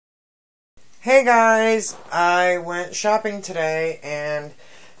Hey guys, I went shopping today, and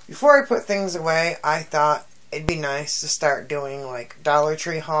before I put things away, I thought it'd be nice to start doing like Dollar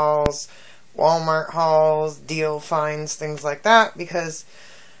Tree hauls, Walmart hauls, deal finds, things like that, because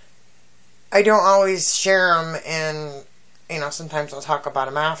I don't always share them, and sometimes I'll talk about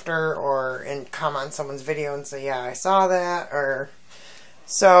them after, and come on someone's video and say, yeah, I saw that, or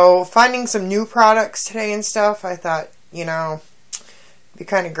so finding some new products today and stuff, I thought, be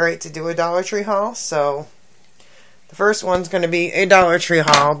kind of great to do a Dollar Tree haul. So the first one's going to be a Dollar Tree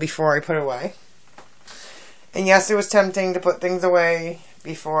haul before I put it away. And yes, it was tempting to put things away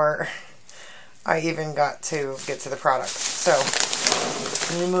before I even got to get to the products. So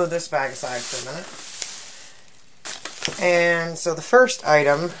let me move this bag aside for a minute. And so the first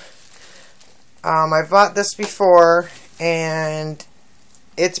item, I bought this before, and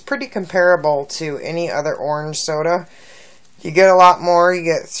it's pretty comparable to any other orange soda. You get a lot more. You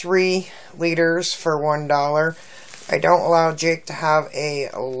get 3 liters for $1. I don't allow Jake to have a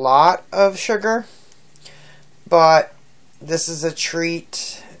lot of sugar, but this is a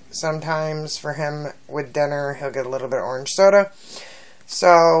treat sometimes for him with dinner. He'll get a little bit of orange soda.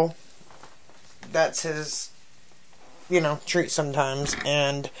 So that's his, treat sometimes.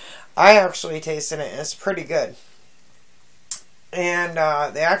 And I actually tasted it, and it's pretty good. And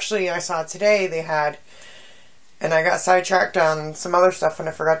I saw today they had, and I got sidetracked on some other stuff and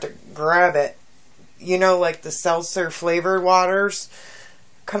I forgot to grab it. Like the seltzer flavored waters.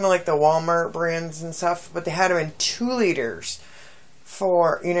 Kind of like the Walmart brands and stuff. But they had them in 2 liters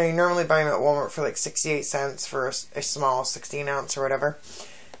for, you normally buy them at Walmart for like 68 cents for a small 16 ounce or whatever.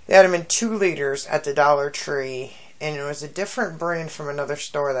 They had them in 2 liters at the Dollar Tree. And it was a different brand from another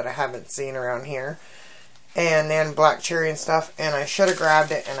store that I haven't seen around here. And they had black cherry and stuff. And I should have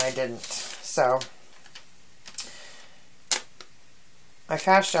grabbed it and I didn't. So I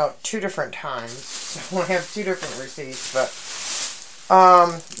cashed out 2 different times, so I have 2 different receipts, but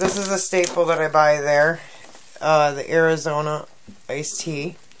this is a staple that I buy there, the Arizona iced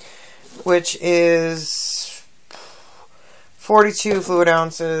tea, which is 42 fluid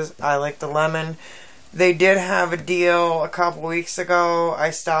ounces. I like the lemon. They did have a deal a couple weeks ago.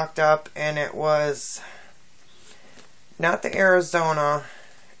 I stocked up, and it was not the Arizona,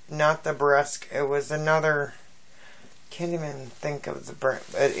 not the Bresk, it was another. Can't even think of the brand.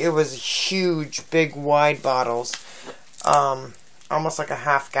 It was huge, big, wide bottles. Almost like a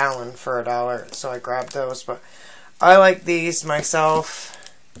half gallon for $1. So I grabbed those. But I like these myself.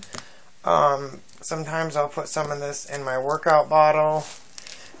 Sometimes I'll put some of this in my workout bottle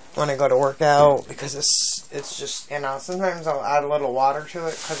when I go to work out, because it's just, sometimes I'll add a little water to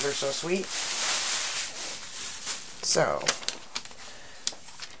it because they're so sweet. So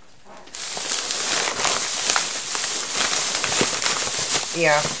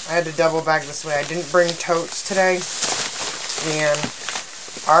yeah, I had to double bag this way. I didn't bring totes today. And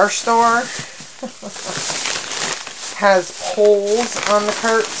our store has poles on the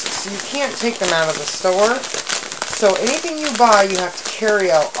carts, so you can't take them out of the store. So anything you buy, you have to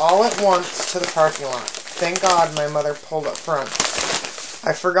carry out all at once to the parking lot. Thank God my mother pulled up front.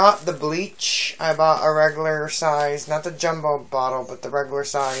 I forgot the bleach. I bought a regular size, not the jumbo bottle, but the regular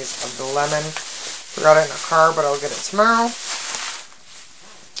size of the lemon. Forgot it in the car, but I'll get it tomorrow.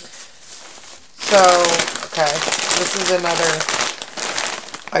 So, okay, this is another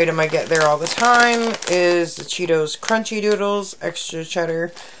item I get there all the time, is the Cheetos Crunchy Doodles, extra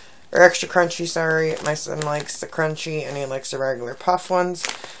cheddar, or extra crunchy, sorry. My son likes the crunchy, and he likes the regular puff ones.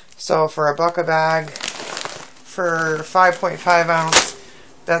 So, for $1 a bag, for 5.5 ounce,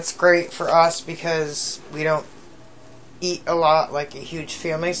 that's great for us because we don't eat a lot, like a huge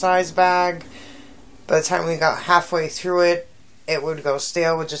family size bag. By the time we got halfway through it, it would go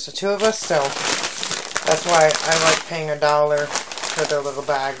stale with just the 2 of us, so that's why I like paying $1 for their little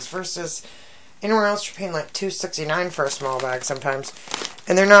bags versus anywhere else you're paying like $2.69 for a small bag sometimes.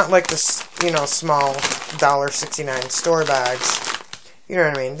 And they're not like the, small $1.69 store bags. You know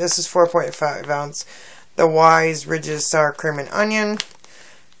what I mean? This is 4.5 ounce. The Wise Ridges Sour Cream and Onion.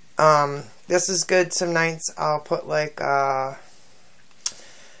 This is good some nights. I'll put like, I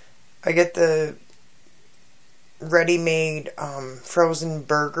get the ready-made frozen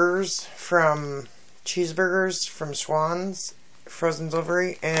burgers from cheeseburgers from Schwan's frozen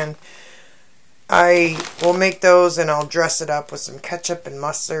delivery, and I will make those and I'll dress it up with some ketchup and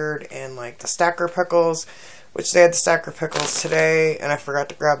mustard and like the Stacker pickles, which they had the Stacker pickles today, and I forgot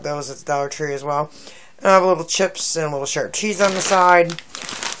to grab those at the Dollar Tree as well. And I have little chips and a little sharp cheese on the side.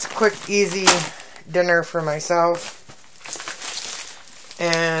 It's a quick, easy dinner for myself.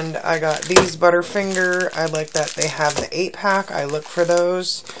 And I got these Butterfinger. I like that they have the 8-pack. I look for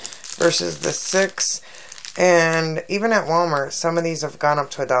those. versus the 6. And even at Walmart, some of these have gone up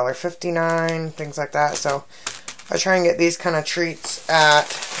to $1.59, things like that. So I try and get these kind of treats at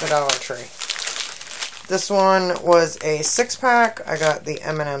the Dollar Tree. This one was a 6-pack. I got the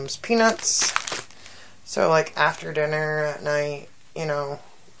M&M's Peanuts. So like after dinner at night, you know,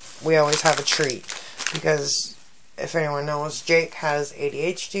 we always have a treat. Because if anyone knows, Jake has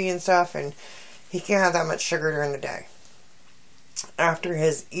ADHD and stuff, and he can't have that much sugar during the day. After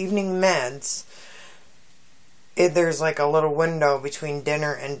his evening meds, there's like a little window between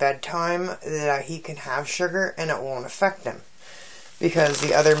dinner and bedtime that he can have sugar and it won't affect him. Because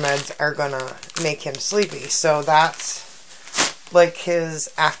the other meds are gonna make him sleepy. So that's like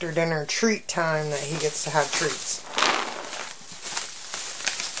his after dinner treat time that he gets to have treats.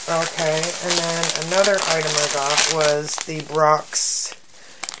 Okay, and then another item I got was the Brach's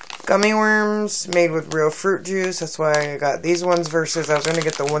gummy worms made with real fruit juice. That's why I got these ones versus I was going to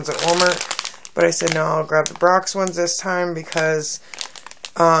get the ones at Walmart. But I said no, I'll grab the Brach's ones this time because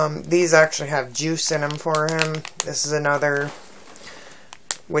these actually have juice in them for him. This is another,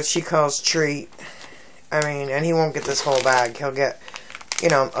 which he calls treat. I mean, and he won't get this whole bag. He'll get, you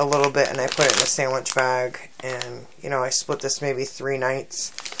know, a little bit, and I put it in a sandwich bag. And, you know, I split this maybe 3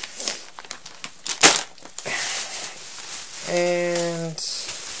 nights. And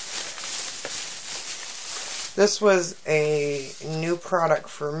this was a new product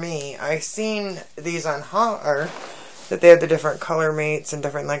for me. I seen these on Holler, that they had the different color mates and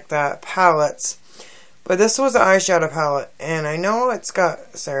different like that palettes. But this was an eyeshadow palette, and I know it's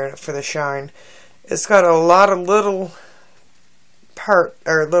got, sorry for the shine, it's got a lot of little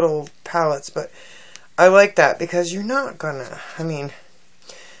little palettes, but I like that because you're not gonna, I mean,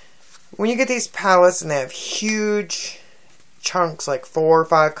 when you get these palettes and they have huge chunks, like 4 or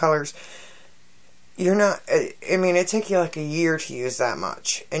 5 colors, you're not, I mean, it takes you like a year to use that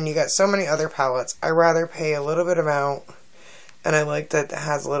much, and you got so many other palettes. I rather pay a little bit amount, and I like that it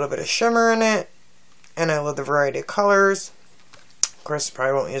has a little bit of shimmer in it, and I love the variety of colors. Of course, I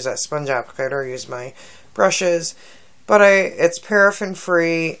probably won't use that sponge applicator or use my brushes, but it's paraffin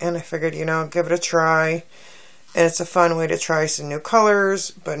free, and I figured, you know, give it a try. And it's a fun way to try some new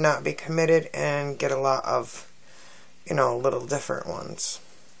colors, but not be committed and get a lot of, you know, little different ones.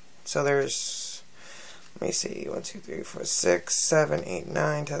 So there's, let me see, 1, 2, 3, 4, 6, 7, 8,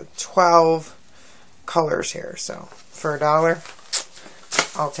 9, 10, 12 colors here. So for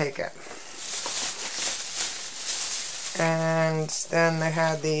 $1, I'll take it. And then they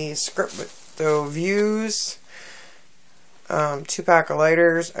had the script with the Views 2-pack of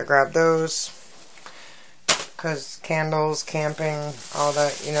lighters. I grabbed those because candles, camping, all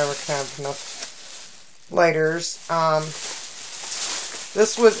that, you never can have enough lighters.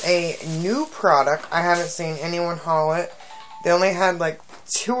 This was a new product. I haven't seen anyone haul it. They only had like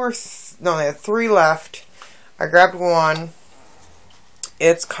 2 or no, they had 3 left. I grabbed one.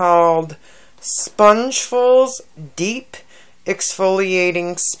 It's called Spongefuls Deep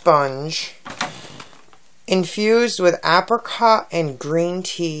Exfoliating Sponge, infused with apricot and green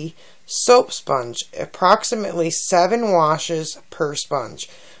tea soap sponge, approximately 7 washes per sponge,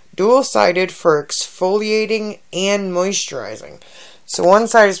 dual-sided for exfoliating and moisturizing. So one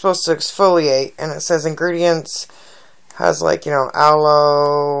side is supposed to exfoliate, and it says ingredients has like, you know,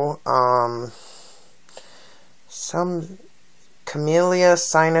 aloe, some camellia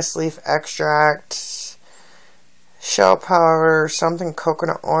sinus leaf extract, shell powder, something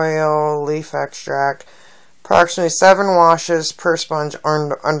coconut oil, leaf extract. Approximately 7 washes per sponge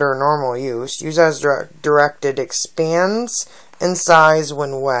under normal use. Use as directed. Expands in size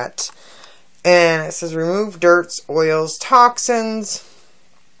when wet. And it says remove dirts, oils, toxins,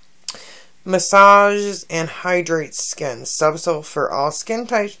 massages, and hydrates skin. Subtle for all skin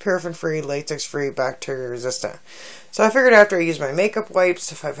types, paraffin-free, latex-free, bacteria-resistant. So I figured after I use my makeup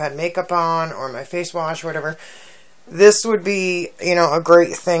wipes, if I've had makeup on, or my face wash, whatever, this would be, you know, a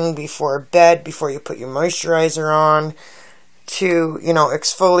great thing before bed, before you put your moisturizer on, to, you know,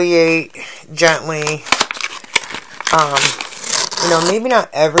 exfoliate gently. You know, maybe not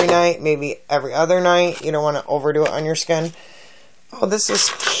every night, maybe every other night. You don't want to overdo it on your skin. Oh, this is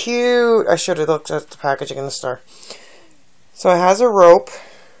cute. I should have looked at the packaging in the store. So it has a rope.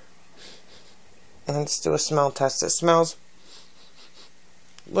 And let's do a smell test. It smells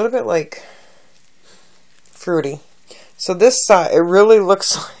a little bit like fruity. So this side, it really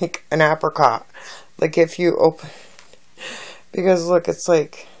looks like an apricot. Like if you open, because look, it's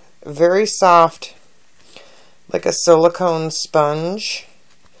like very soft, like a silicone sponge,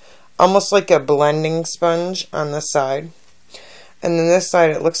 almost like a blending sponge on this side. And then this side,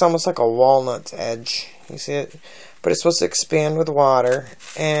 it looks almost like a walnut edge. You see it? but it's supposed to expand with water,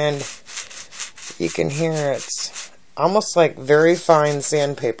 and you can hear it's almost like very fine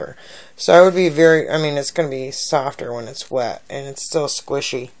sandpaper. So I would be I mean, it's going to be softer when it's wet, and it's still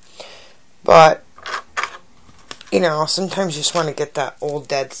squishy. But, you know, sometimes you just want to get that old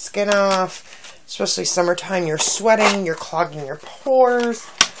dead skin off, especially summertime. You're sweating, you're clogging your pores.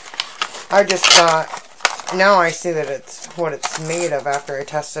 I just thought, now I see that it's what it's made of after I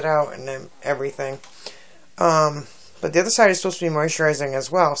test it out and everything. But the other side is supposed to be moisturizing as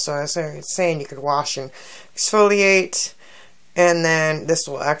well. So I was saying you could wash and exfoliate. And then this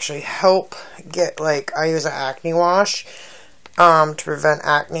will actually help get, like, I use an acne wash to prevent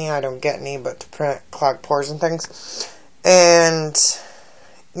acne. I don't get any, but to prevent clogged pores and things. And,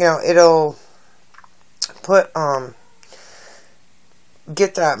 you know, it'll put,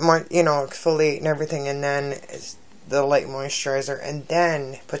 get that, you know, exfoliate and everything. And then the light moisturizer. And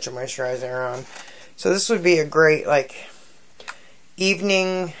then put your moisturizer on. So this would be a great, like,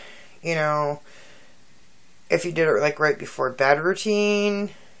 evening, you know, if you did it, like, right before bed routine.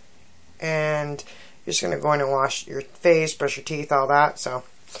 And you're just going to go in and wash your face, brush your teeth, all that. So,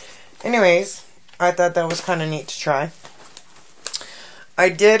 anyways, I thought that was kind of neat to try. I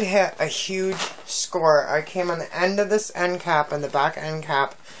did hit a huge score. I came on the end of this end cap and the back end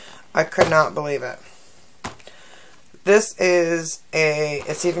cap. I could not believe it. This is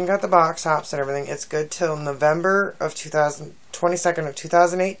it's even got the box tops and everything. It's good till November of 22nd of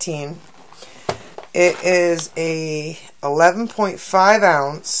 2018. It is a 11.5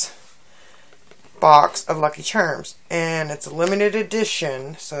 ounce box of Lucky Charms. And it's a limited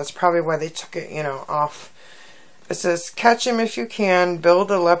edition, so that's probably why they took it, you know, off. It says, catch him if you can, build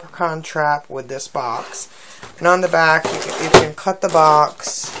a leprechaun trap with this box. And on the back, you can cut the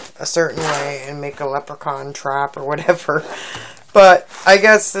box a certain way and make a leprechaun trap or whatever. But I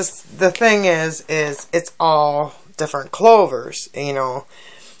guess the thing is it's all different clovers, you know.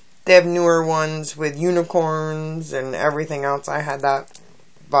 They have newer ones with unicorns and everything else. I had that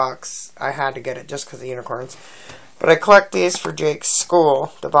box. I had to get it just because of unicorns. But I collect these for Jake's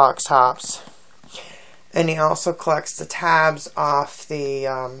school, the box tops. And he also collects the tabs off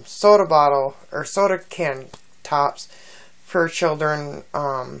the soda bottle or soda can tops for children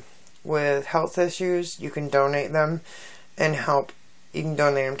with health issues. You can donate them and help. You can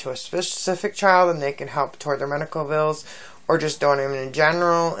donate them to a specific child and they can help toward their medical bills, or just donate them in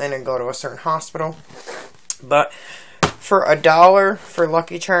general and then go to a certain hospital. But for $1 for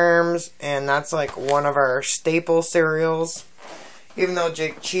Lucky Charms, and that's like one of our staple cereals. Even though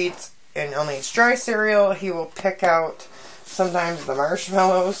Jake cheats and only eats dry cereal, he will pick out sometimes the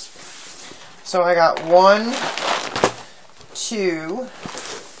marshmallows. So I got 1, 2,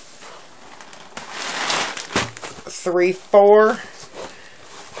 3, 4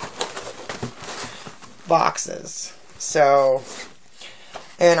 boxes. So,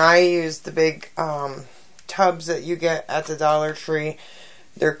 and I use the big tubs that you get at the Dollar Tree.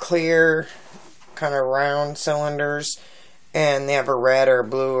 They're clear, kind of round cylinders, and they have a red or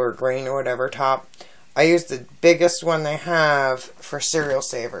blue or green or whatever top. I use the biggest one they have for cereal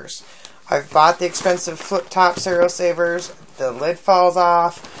savers. I've bought the expensive flip top cereal savers. The lid falls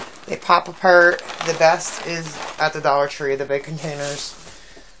off. They pop apart. The best is at the Dollar Tree, the big containers.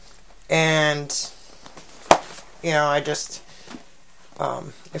 And, you know, I just,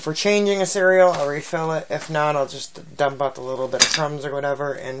 if we're changing a cereal, I'll refill it. If not, I'll just dump out the little bit of crumbs or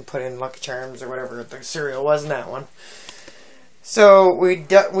whatever and put in Lucky Charms or whatever the cereal was in that one. So we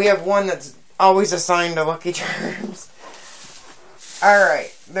have one that's always assigned to Lucky Charms.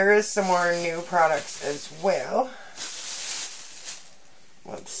 Alright, there is some more new products as well.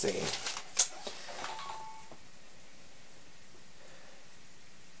 Let's see.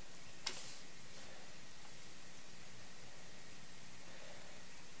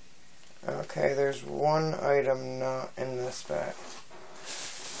 Okay, there's one item not in this bag.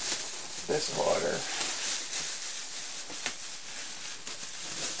 This water.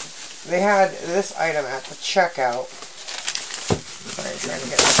 They had this item at the checkout. Sorry, trying to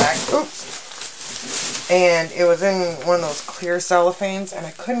get it back. Oops. And it was in one of those clear cellophanes, and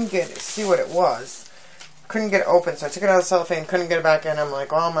I couldn't see what it was. Couldn't get it open, so I took it out of the cellophane, couldn't get it back in. I'm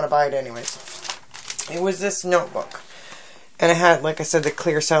like, well, I'm going to buy it anyways. It was this notebook. And it had, like I said, the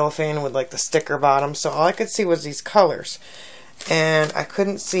clear cellophane with, like, the sticker bottom. So all I could see was these colors. And I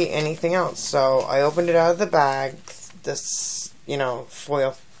couldn't see anything else. So I opened it out of the bag, this, you know,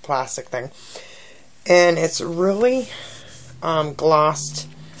 foil plastic thing. And it's really glossed,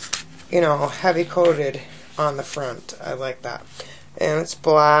 you know, heavy coated on the front. I like that. And it's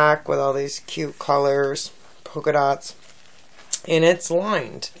black with all these cute colors, polka dots. And it's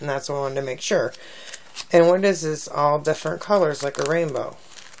lined. And that's what I wanted to make sure. And what is all different colors like a rainbow.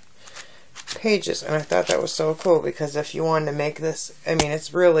 Pages. And I thought that was so cool because if you wanted to make this, I mean,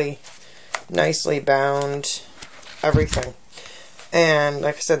 it's really nicely bound, everything. And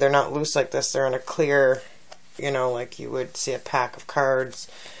like I said, they're not loose like this. They're in a clear, you know, like you would see a pack of cards.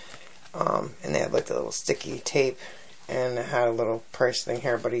 And they had like the little sticky tape. And it had a little price thing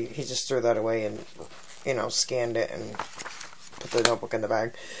here, but he just threw that away and, you know, scanned it and put the notebook in the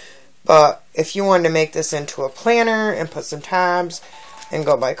bag. But if you wanted to make this into a planner and put some tabs and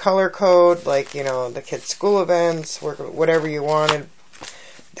go by color code, like, you know, the kids' school events, whatever you wanted,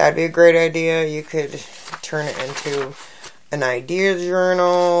 that'd be a great idea. You could turn it into an idea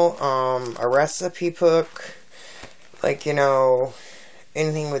journal, a recipe book, like, you know,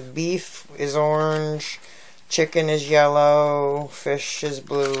 anything with beef is orange, chicken is yellow, fish is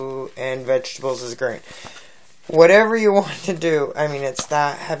blue, and vegetables is green. Whatever you want to do, I mean, it's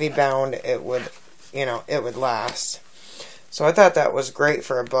that heavy bound, it would, you know, it would last. So I thought that was great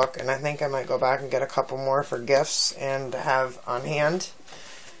for a book, and I think I might go back and get a couple more for gifts and have on hand.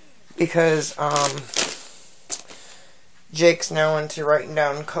 Because, Jake's now into writing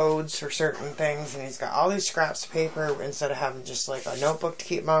down codes for certain things, and he's got all these scraps of paper instead of having just like a notebook to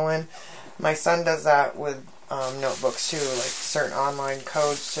keep them all in. My son does that with notebooks too, like certain online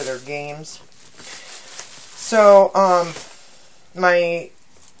codes to their games. So, my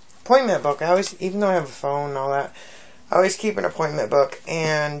appointment book, I always, even though I have a phone and all that, I always keep an appointment book,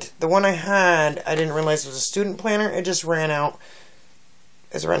 and the one I had, I didn't realize it was a student planner. It just ran out,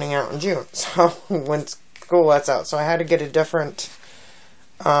 it's running out in June, so when school lets out, so I had to get a different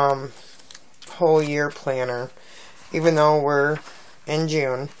whole year planner, even though we're in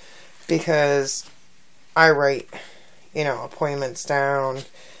June, because I write, you know, appointments down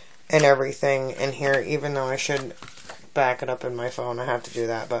and everything in here, even though I should back it up in my phone. I have to do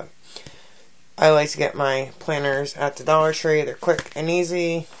that, but I like to get my planners at the Dollar Tree. They're quick and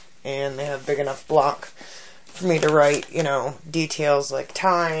easy, and they have big enough block for me to write, you know, details like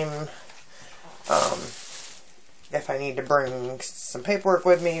time, if I need to bring some paperwork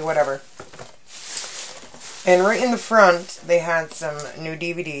with me, whatever. And right in the front, they had some new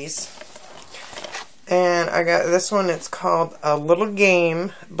DVDs. And I got this one, it's called A Little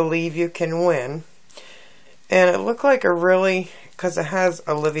Game, Believe You Can Win. And it looked like a really, because it has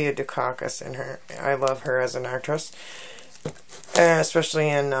Olivia Dukakis in her. I love her as an actress. Especially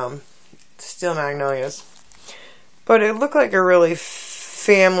in Steel Magnolias. But it looked like a really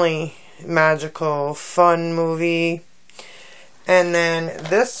family, magical, fun movie. And then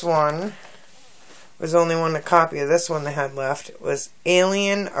this one was the only one, a copy of this one they had left. It was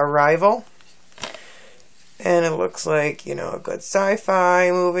Alien Arrival. And it looks like, you know, a good sci-fi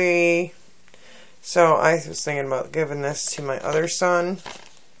movie. So I was thinking about giving this to my other son.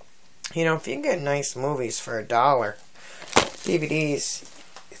 You know, if you can get nice movies for $1, DVDs,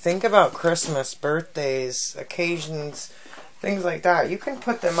 think about Christmas, birthdays, occasions, things like that. You can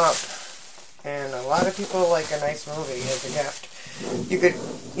put them up. And a lot of people like a nice movie as a gift. You could,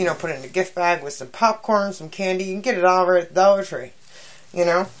 you know, put it in a gift bag with some popcorn, some candy. You can get it all over at the Dollar Tree. You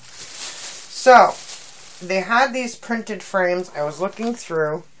know? So, they had these printed frames. I was looking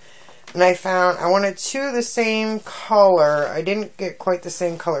through, and I wanted two the same color. I didn't get quite the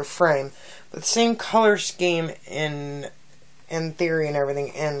same color frame, but the same color scheme in theory and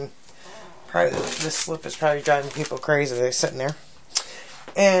everything. And probably this slip is probably driving people crazy. They're sitting there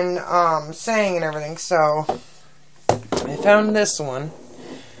and saying and everything. So I found this one,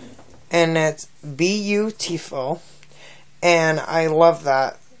 and it's Beautiful, and I love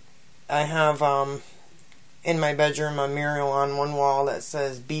that. I have in my bedroom a mural on one wall that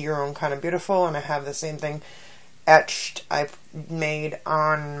says "Be Your Own Kind of Beautiful," and I have the same thing etched I made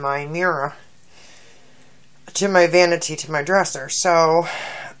on my mirror to my vanity, to my dresser. So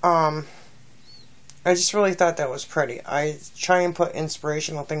I just really thought that was pretty. I try and put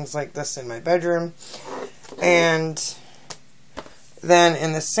inspirational things like this in my bedroom. And then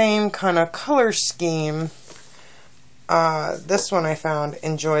in the same kind of color scheme, this one I found,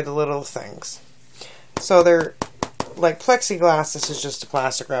 Enjoy the Little Things. So they're like plexiglass. This is just a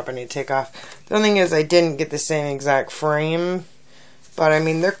plastic wrap I need to take off. The only thing is I didn't get the same exact frame, but I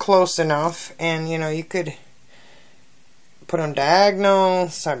mean they're close enough, and you know, you could put them diagonal,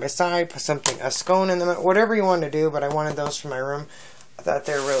 side by side, put something, a scone in them, whatever you want to do, but I wanted those for my room. I thought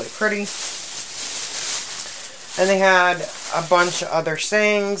they were really pretty. And they had a bunch of other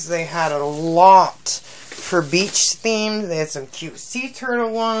sayings. They had a lot for beach themed. They had some cute sea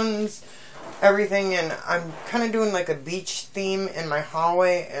turtle ones, everything, and I'm kind of doing like a beach theme in my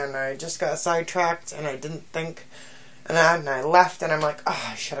hallway, and I just got sidetracked, and I didn't think And I left, and I'm like, oh,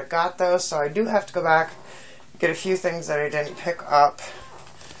 I should have got those. So I do have to go back, get a few things that I didn't pick up.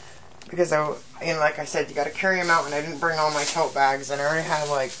 Because, like I said, you got to carry them out, and I didn't bring all my tote bags. And I already had,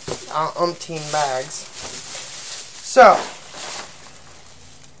 like, umpteen bags. So,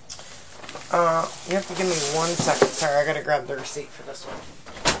 you have to give me 1 second. Sorry, I got to grab the receipt for this one.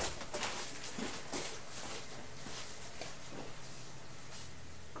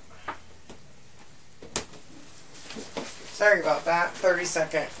 Sorry about that.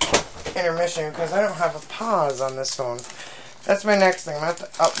 30-second intermission because I don't have a pause on this phone. That's my next thing. I'm going to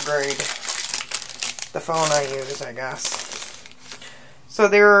have to upgrade the phone I use, I guess. So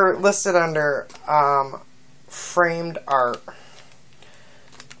they were listed under framed art.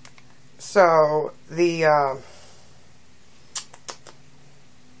 So the I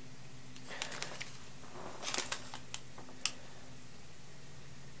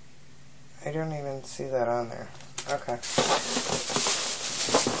don't even see that on there. Okay.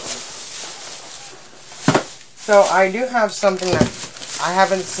 So I do have something that I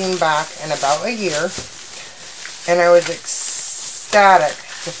haven't seen back in about a year, and I was ecstatic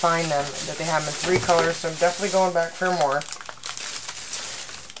to find them, that they have them in 3 colors, so I'm definitely going back for more.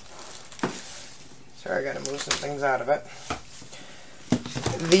 Sorry, I gotta move some things out of it.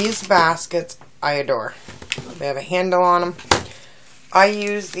 These baskets I adore. They have a handle on them. I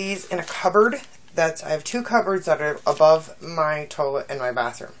use these in a cupboard. I have 2 cupboards that are above my toilet in my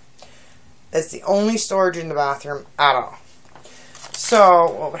bathroom. It's the only storage in the bathroom at all.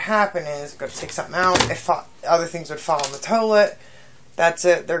 So what would happen is, go to take something out, other things would fall in the toilet. That's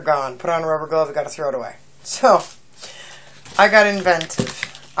it, they're gone. Put on a rubber glove, I gotta throw it away. So I got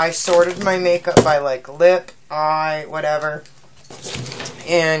inventive. I sorted my makeup by like lip, eye, whatever.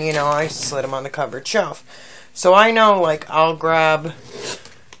 And I slid them on the cupboard shelf. So I know, like, I'll grab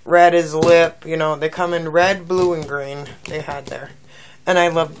red as lip. They come in red, blue, and green. They had there. And I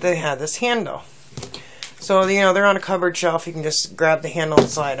loved they had this handle. So, they're on a cupboard shelf. You can just grab the handle and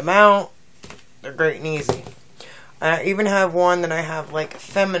slide them out. They're great and easy. I even have one that I have, like,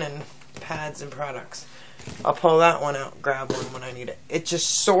 feminine pads and products. I'll pull that one out, grab one when I need it. It just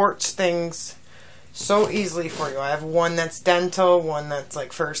sorts things so easily for you. I have one that's dental, one that's,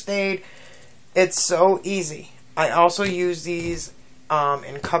 like, first aid. It's so easy. I also use these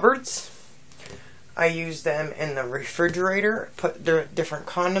in cupboards. I use them in the refrigerator, put different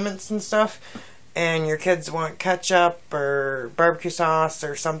condiments and stuff, and your kids want ketchup or barbecue sauce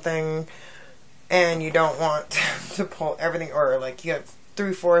or something, and you don't want to pull everything, or like you have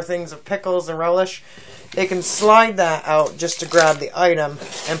 3-4 things of pickles and relish. They can slide that out just to grab the item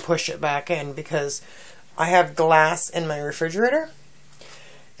and push it back in, because I have glass in my refrigerator.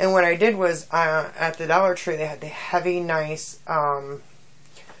 And what I did was, at the Dollar Tree, they had the heavy, nice,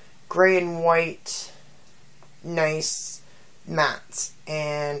 gray and white, nice mats.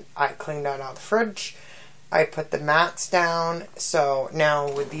 And I cleaned out all the fridge. I put the mats down. So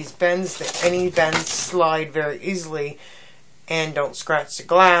now with these bins, any bins slide very easily and don't scratch the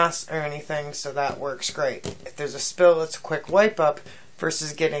glass or anything. So that works great. If there's a spill, it's a quick wipe up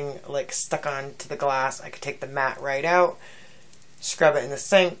versus getting like stuck onto the glass. I could take the mat right out, scrub it in the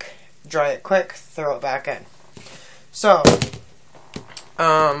sink, dry it quick, throw it back in. So,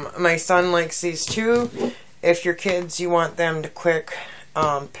 my son likes these too. If your kids, you want them to quick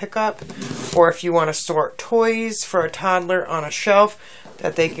pick up, or if you want to sort toys for a toddler on a shelf,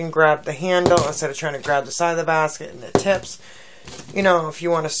 that they can grab the handle instead of trying to grab the side of the basket and the tips. If you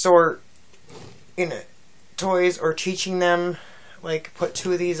want to sort, toys, or teaching them, like put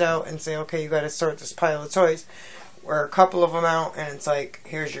 2 of these out and say, okay, you got to sort this pile of toys, or a couple of them out, and it's like,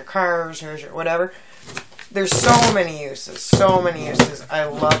 here's your cars, here's your whatever. There's so many uses, so many uses. I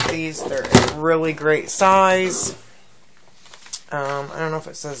love these. They're a really great size. I don't know if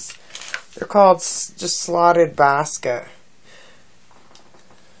it says, they're called just slotted basket.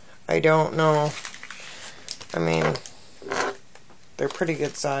 I don't know. I mean, they're pretty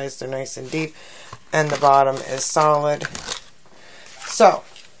good size. They're nice and deep, and the bottom is solid. So,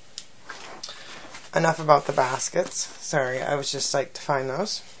 enough about the baskets. Sorry, I was just psyched to find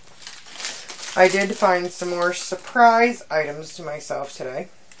those. I did find some more surprise items to myself today.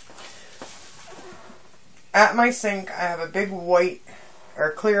 At my sink, I have a big white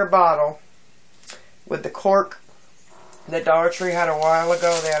or clear bottle with the cork that Dollar Tree had a while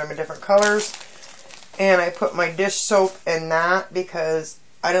ago. They had them in different colors. And I put my dish soap in that because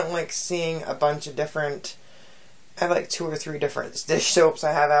I don't like seeing a bunch of different... I have like 2 or 3 different dish soaps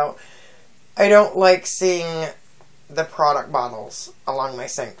I have out. I don't like seeing the product bottles along my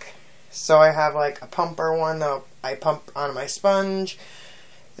sink. So I have like a pumper one that I pump on my sponge.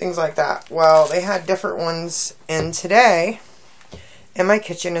 things like that. Well, they had different ones, and today, and my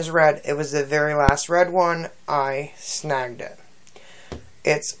kitchen is red. It was the very last red one. I snagged it.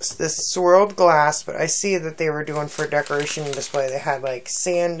 It's this swirled glass, but I see that they were doing for decoration and display. They had like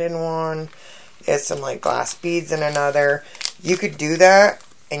sand in one. They had some like glass beads in another. You could do that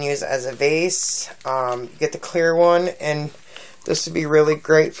and use it as a vase. Get the clear one, and this would be really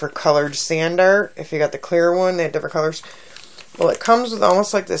great for colored sand art. If you got the clear one, they have different colors. Well, it comes with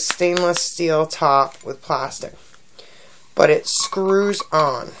almost like this stainless steel top with plastic, but it screws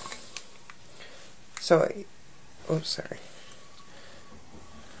on. So, oops, sorry.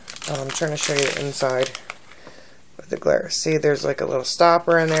 I'm trying to show you the inside with the glare. See, there's like a little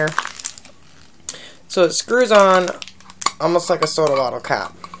stopper in there. So it screws on almost like a soda bottle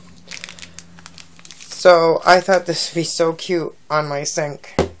cap. So I thought this would be so cute on my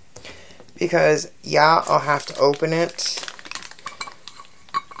sink. Because, yeah, I'll have to open it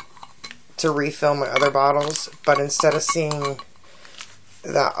to refill my other bottles. But instead of seeing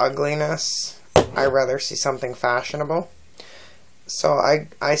that ugliness, I'd rather see something fashionable. So I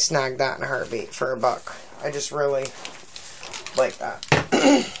snagged that in a heartbeat for $1. I just really like that.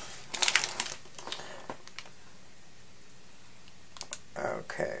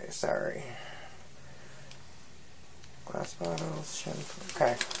 Okay, sorry. Glass bottles, shampoo.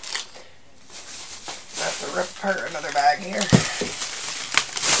 Okay. I have to rip apart another bag here.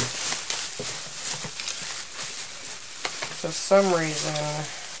 For some reason,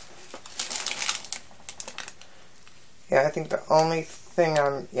 yeah, I think the only thing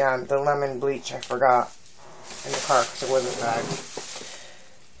the lemon bleach I forgot in the car because it wasn't bagged.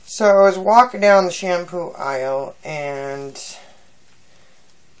 So I was walking down the shampoo aisle and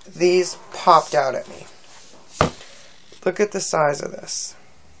these popped out at me. Look at the size of this.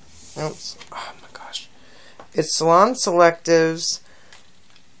 Oops. Oh my gosh. It's Salon Selectives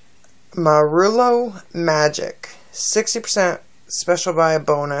Marullo Magic. 60% special buy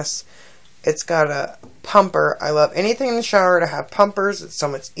bonus. It's got a pumper. I love anything in the shower to have pumpers. It's so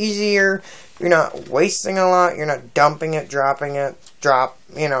much easier. You're not wasting a lot. You're not dumping it, dropping it. The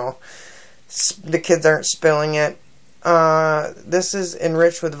kids aren't spilling it. This is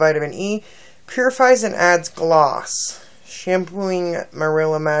enriched with vitamin E. Purifies and adds gloss. Shampooing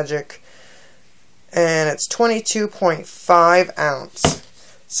Marullo Magic. And it's 22.5 ounce.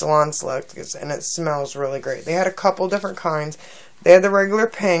 Salon Selectives. And it smells really great. They had a couple different kinds. They had the regular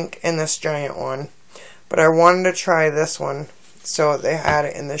pink and this giant one. But I wanted to try this one. So they had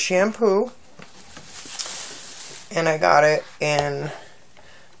it in the shampoo. And I got it in...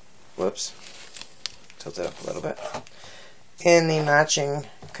 Whoops. Tilt it up a little bit. In the matching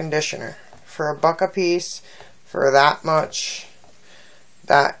conditioner. For $1 a piece. For that much.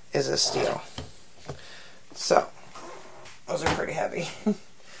 That is a steal. So. Those are pretty heavy.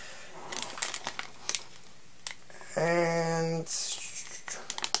 And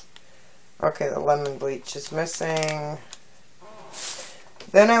okay, the lemon bleach is missing.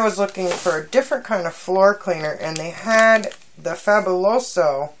 Then I was looking for a different kind of floor cleaner, and they had the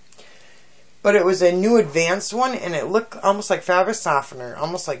Fabuloso, but it was a new advanced one, and it looked almost like fabric softener,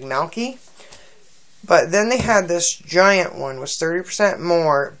 almost like milky. But then they had this giant one, was 30%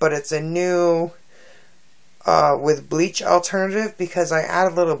 more, but it's a new with bleach alternative, because I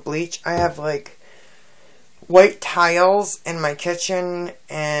add a little bleach. I have like white tiles in my kitchen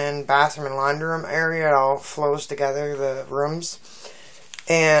and bathroom and laundry room area. It all flows together, the rooms.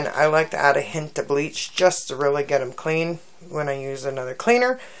 And I like to add a hint of bleach just to really get them clean when I use another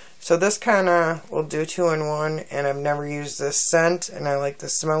cleaner. So this kind of will do 2 in 1. And I've never used this scent, and I like the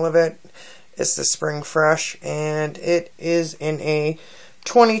smell of it. It's the Spring Fresh, and it is in a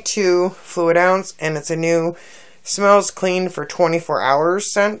 22 fluid ounce, and it's a new smells clean for 24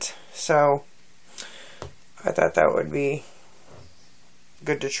 hours scent. So I thought that would be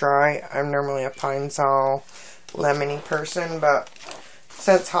good to try. I'm normally a Pine Sol lemony person, but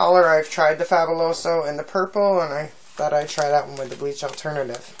since Holler I've tried the Fabuloso in the purple, and I thought I'd try that one with the bleach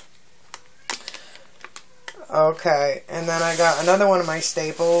alternative. Okay, and then I got another one of my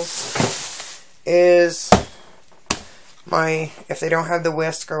staples is my, if they don't have the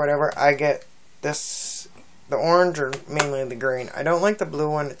whisk or whatever, I get this, the orange or mainly the green. I don't like the blue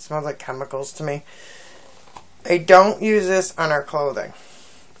one. It smells like chemicals to me. I don't use this on our clothing.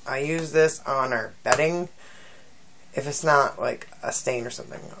 I use this on our bedding. If it's not like a stain or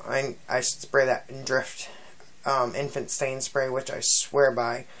something. I spray that in Drift infant stain spray, which I swear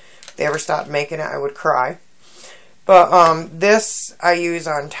by. If they ever stopped making it, I would cry. But this I use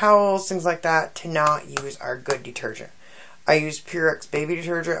on towels, things like that, to not use our good detergent. I use Purex baby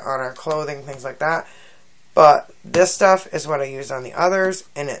detergent on our clothing, things like that. But this stuff is what I use on the others,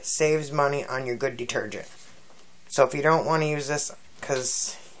 and it saves money on your good detergent. So if you don't want to use this,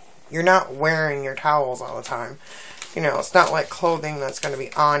 because you're not wearing your towels all the time, you know, it's not like clothing that's going to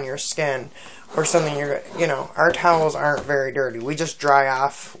be on your skin or something you know, our towels aren't very dirty. We just dry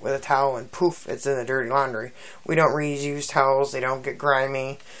off with a towel and poof, it's in the dirty laundry. We don't reuse towels. They don't get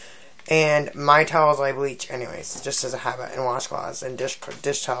grimy. And my towels I bleach anyways, just as a habit, and washcloths and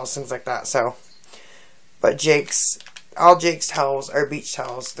dish towels, things like that. So, but all Jake's towels are beach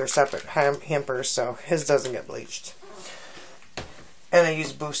towels. They're separate hampers, so his doesn't get bleached. And I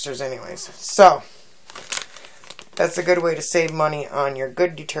use boosters anyways. So, that's a good way to save money on your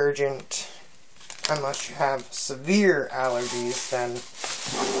good detergent. Unless you have severe allergies, then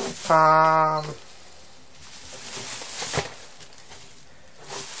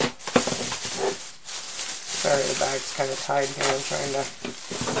sorry, the bag's kind of tied here. I'm trying to.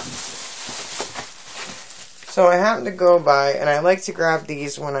 So I happen to go by, and I like to grab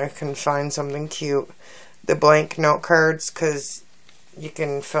these when I can find something cute. The blank note cards, because you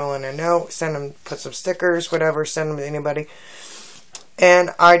can fill in a note, send them, put some stickers, whatever, send them to anybody.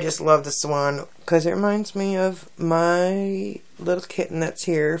 And I just love this one because it reminds me of my little kitten that's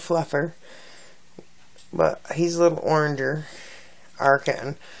here, Fluffer. But he's a little oranger, our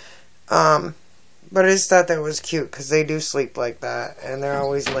kitten. But I just thought that was cute because they do sleep like that, and they're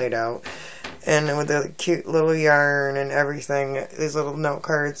always laid out. And with the cute little yarn and everything, these little note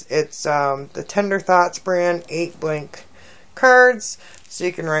cards. It's the Tender Thoughts brand, 8 blank cards, so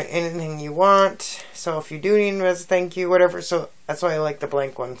you can write anything you want. So if you do need them as a thank you, whatever, so that's why I like the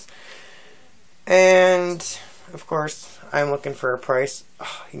blank ones. And of course, I'm looking for a price.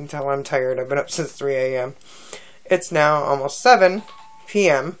 Oh, you can tell I'm tired. I've been up since 3 a.m. It's now almost 7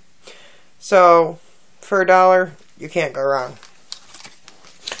 p.m. So for $1, you can't go wrong.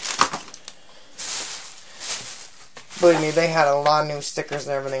 Believe me, they had a lot of new stickers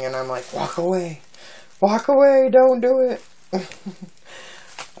and everything, and I'm like, walk away, don't do it.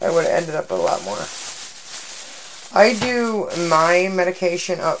 I would have ended up with a lot more. I do my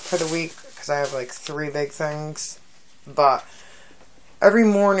medication up for the week because I have like 3 big things, but every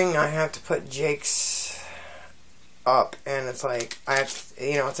morning I have to put Jake's up, and it's like I have to,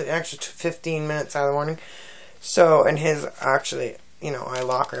 you know, it's an extra 15 minutes out of the morning. So, and his actually, you know, I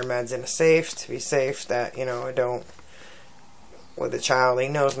lock our meds in a safe to be safe that, you know, I don't. With a child, he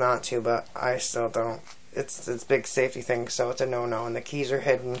knows not to, but I still don't. It's a big safety thing, so it's a no-no, and the keys are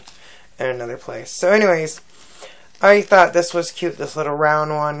hidden in another place. So anyways, I thought this was cute, this little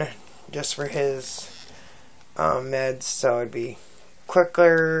round one, just for his meds, so it'd be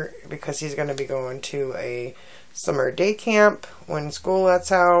quicker, because he's going to be going to a summer day camp when school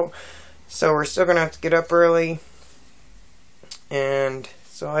lets out, so we're still going to have to get up early, and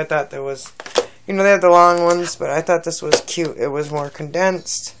so I thought that was... You know, they have the long ones, but I thought this was cute. It was more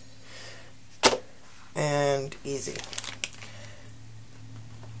condensed and easy.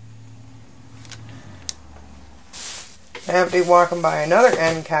 I happened to be walking by another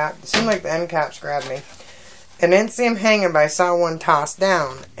end cap. It seemed like the end caps grabbed me. And I didn't see him hanging, but I saw one tossed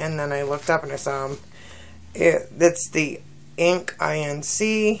down. And then I looked up and I saw him. It's the Ink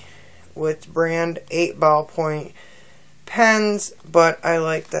INC with brand 8 ballpoint pens, but I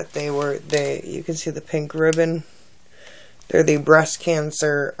like that you can see the pink ribbon. They're the breast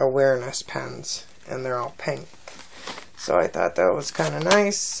cancer awareness pens, and they're all pink. So I thought that was kind of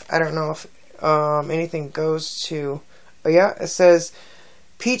nice. I don't know if anything goes to... Oh yeah, it says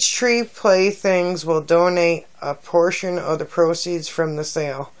Peachtree Playthings will donate a portion of the proceeds from the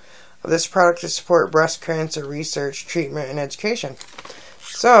sale of this product to support breast cancer research, treatment, and education.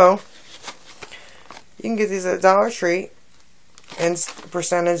 So you can get these at Dollar Tree. And the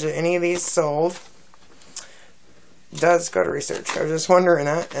percentage of any of these sold does go to research. I was just wondering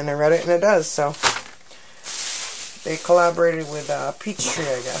that, and I read it, and it does. So they collaborated with Peachtree,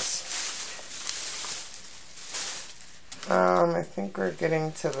 I guess. I think we're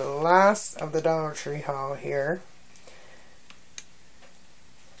getting to the last of the Dollar Tree haul here.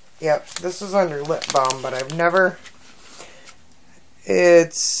 Yep, this is under lip balm, but I've never...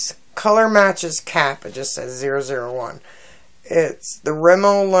 It's color matches cap. It just says 001. It's the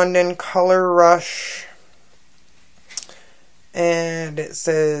Rimmel London Color Rush, and it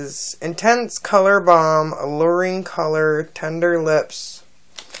says intense color bomb, alluring color, tender lips.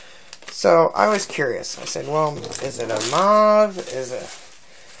 So I was curious. I said, well, is it a mauve? Is it?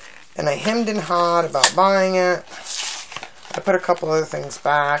 And I hemmed and hawed about buying it. I put a couple other things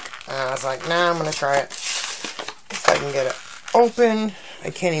back, and I was like, nah, I'm going to try it. If I can get it open. I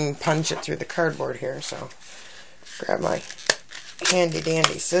can't even punch it through the cardboard here, so grab my handy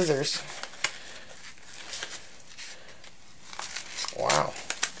dandy scissors.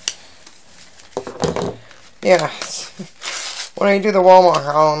 Yeah, when I do the Walmart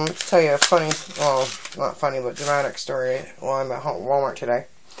haul, I'm going to tell you a funny, well, not funny, but dramatic story while I'm at Walmart today.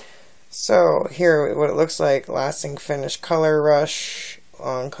 So, here, what it looks like, Lasting Finish Color Rush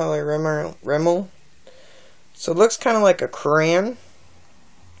on Color Rimmel. So, it looks kind of like a crayon.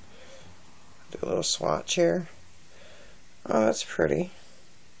 Do a little swatch here. Oh, that's pretty.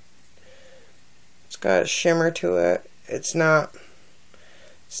 It's got a shimmer to it. It's not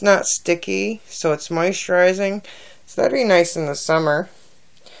sticky, so it's moisturizing. So that'd be nice in the summer,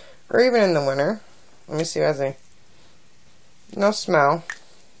 or even in the winter. Let me see if it has no smell.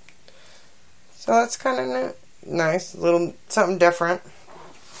 So that's kind of nice, a little something different.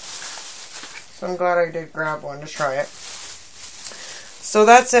 So I'm glad I did grab one to try it. So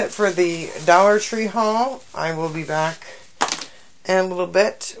that's it for the Dollar Tree haul. I will be back in a little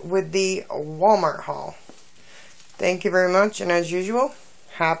bit with the Walmart haul. Thank you very much, and as usual,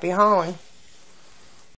 happy hauling.